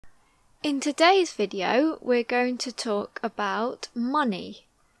In today's video, we're going to talk about money.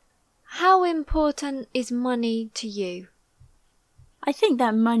 How important is money to you? I think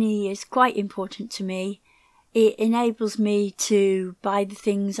that money is quite important to me. It enables me to buy the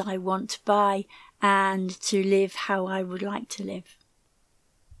things I want to buy and to live how I would like to live.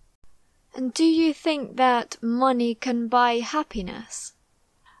 And do you think that money can buy happiness?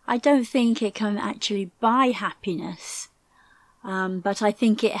 I don't think it can actually buy happiness, but I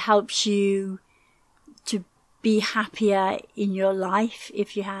think it helps you to be happier in your life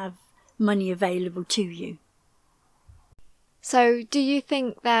if you have money available to you. So, do you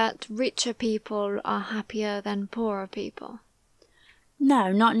think that richer people are happier than poorer people?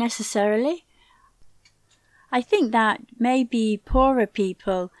 No, not necessarily. I think that maybe poorer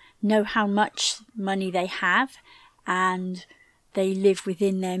people know how much money they have and they live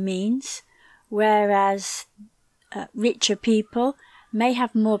within their means, whereas richer people may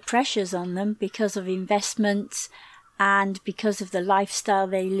have more pressures on them because of investments and because of the lifestyle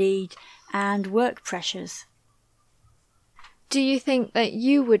they lead and work pressures. Do you think that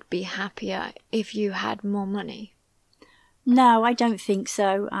you would be happier if you had more money? No, I don't think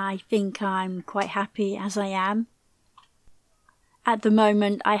so. I think I'm quite happy as I am. At the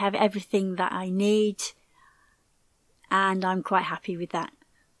moment, I have everything that I need, and I'm quite happy with that.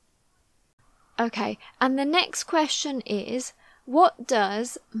 Okay, and the next question is, what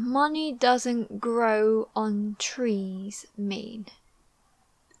does money doesn't grow on trees mean?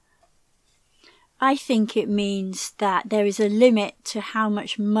 I think it means that there is a limit to how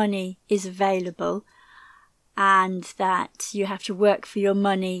much money is available and that you have to work for your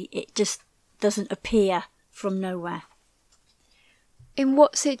money. It just doesn't appear from nowhere. In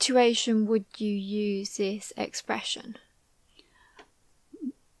what situation would you use this expression?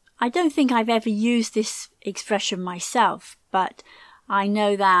 I don't think I've ever used this expression myself, but I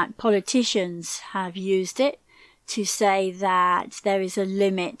know that politicians have used it to say that there is a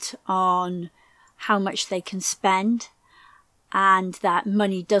limit on how much they can spend and that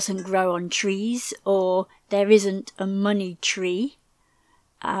money doesn't grow on trees, or there isn't a money tree,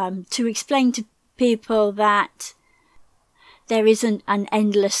 to explain to people that there isn't an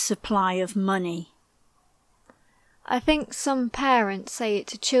endless supply of money. I think some parents say it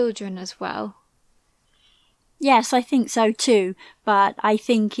to children as well. Yes, I think so too, but I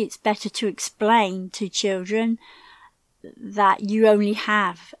think it's better to explain to children that you only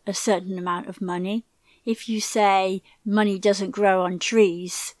have a certain amount of money. If you say money doesn't grow on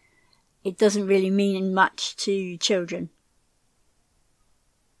trees, it doesn't really mean much to children.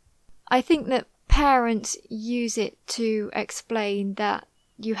 I think that parents use it to explain that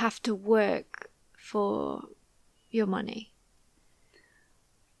you have to work for your money.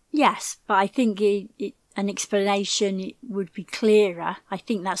 Yes, but I think an explanation would be clearer. I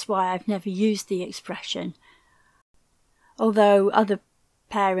think that's why I've never used the expression, although other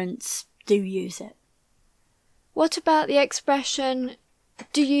parents do use it. What about the expression,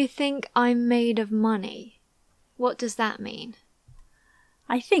 do you think I'm made of money? What does that mean?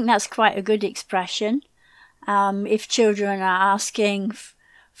 I think that's quite a good expression. If children are asking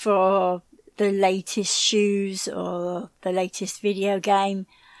for the latest shoes or the latest video game,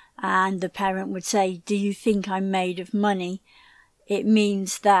 and the parent would say, do you think I'm made of money? It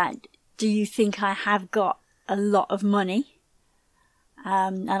means that, do you think I have got a lot of money?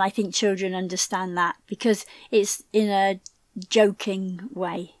 And I think children understand that because it's in a joking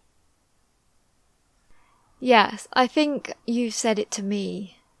way. Yes, I think you've said it to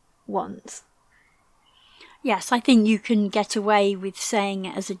me once. Yes, I think you can get away with saying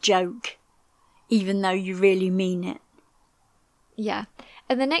it as a joke, even though you really mean it. Yeah.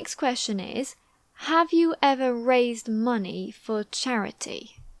 And the next question is, have you ever raised money for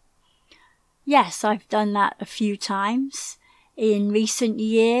charity? Yes, I've done that a few times. In recent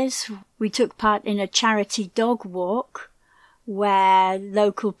years, we took part in a charity dog walk where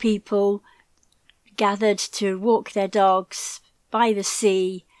local people gathered to walk their dogs by the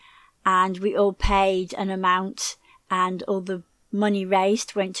sea, and we all paid an amount and all the money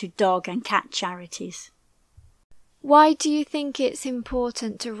raised went to dog and cat charities. Why do you think it's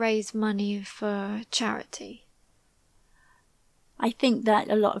important to raise money for charity? I think that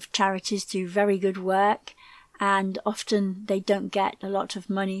a lot of charities do very good work, and often they don't get a lot of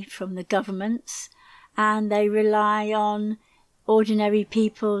money from the governments, and they rely on ordinary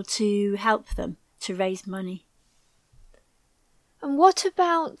people to help them to raise money. And what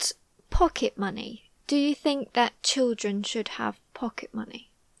about pocket money? Do you think that children should have pocket money?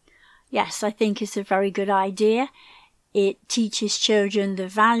 Yes, I think it's a very good idea. It teaches children the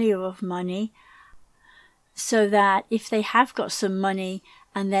value of money so that if they have got some money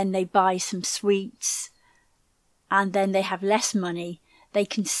and then they buy some sweets, and then they have less money, they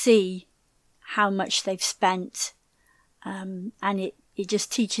can see how much they've spent, and it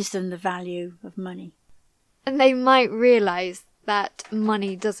just teaches them the value of money. And they might realise that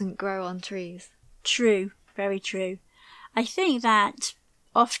money doesn't grow on trees. True, very true. I think that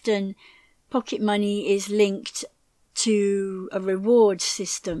often pocket money is linked to a reward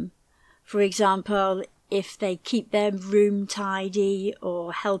system. For example, if they keep their room tidy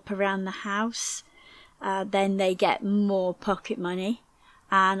or help around the house, then they get more pocket money.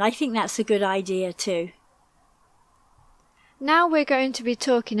 And I think that's a good idea too. Now we're going to be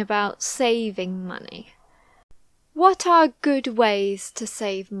talking about saving money. What are good ways to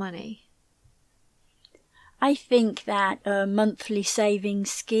save money? I think that a monthly savings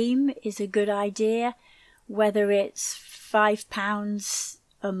scheme is a good idea, whether it's £5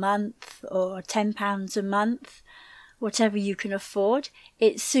 a month or £10 a month, whatever you can afford.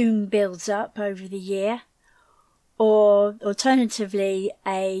 It soon builds up over the year. Or alternatively,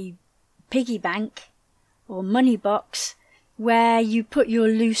 a piggy bank or money box where you put your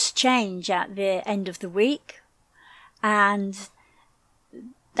loose change at the end of the week, and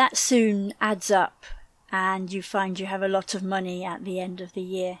that soon adds up and you find you have a lot of money at the end of the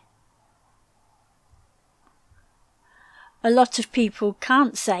year. A lot of people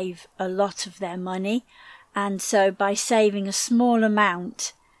can't save a lot of their money, and so by saving a small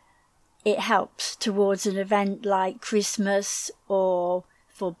amount, it helps towards an event like Christmas or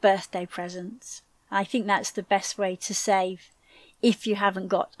for birthday presents. I think that's the best way to save if you haven't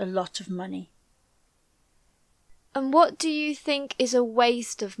got a lot of money. And what do you think is a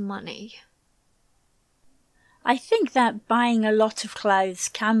waste of money? I think that buying a lot of clothes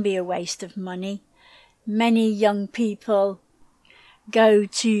can be a waste of money. Many young people go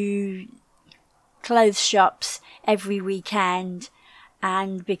to clothes shops every weekend,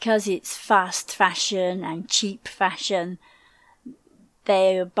 and because it's fast fashion and cheap fashion,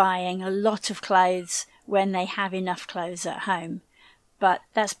 they're buying a lot of clothes when they have enough clothes at home. But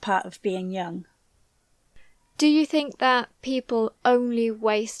that's part of being young. Do you think that people only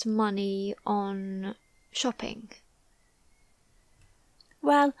waste money on shopping?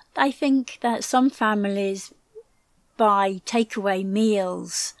 Well, I think that some families buy takeaway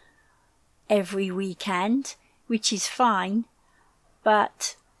meals every weekend, which is fine,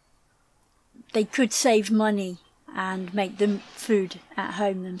 but they could save money and make them food at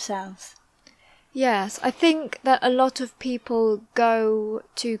home themselves. Yes, I think that a lot of people go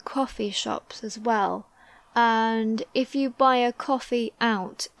to coffee shops as well. And if you buy a coffee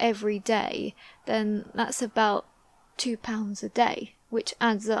out every day, then that's about £2 a day, which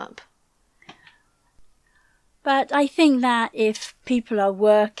adds up. But I think that if people are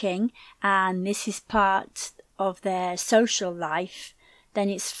working and this is part of their social life, then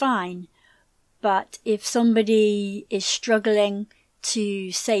it's fine. But if somebody is struggling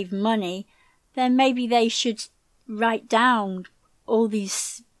to save money, then maybe they should write down all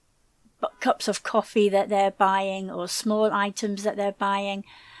these cups of coffee that they're buying or small items that they're buying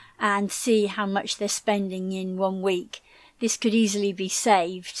and see how much they're spending in 1 week. This could easily be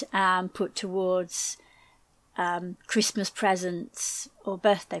saved and put towards Christmas presents or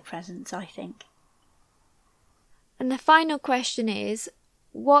birthday presents, I think. And the final question is,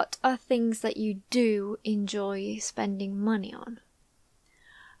 what are things that you do enjoy spending money on?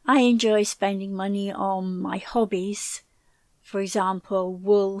 I enjoy spending money on my hobbies, for example,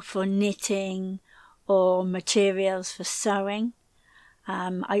 wool for knitting or materials for sewing.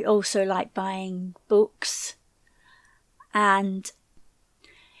 I also like buying books, and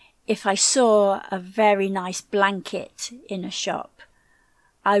if I saw a very nice blanket in a shop,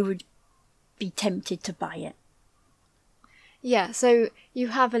 I would be tempted to buy it. Yeah, so you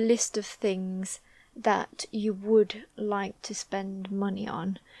have a list of things that you would like to spend money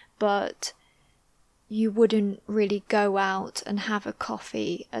on, but you wouldn't really go out and have a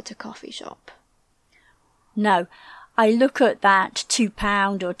coffee at a coffee shop. No, I look at that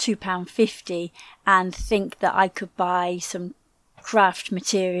 £2 or £2.50 and think that I could buy some craft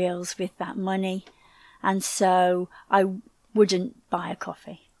materials with that money, and so I wouldn't buy a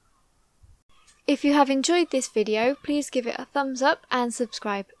coffee. If you have enjoyed this video, please give it a thumbs up and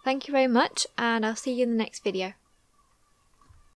subscribe. Thank you very much, and I'll see you in the next video.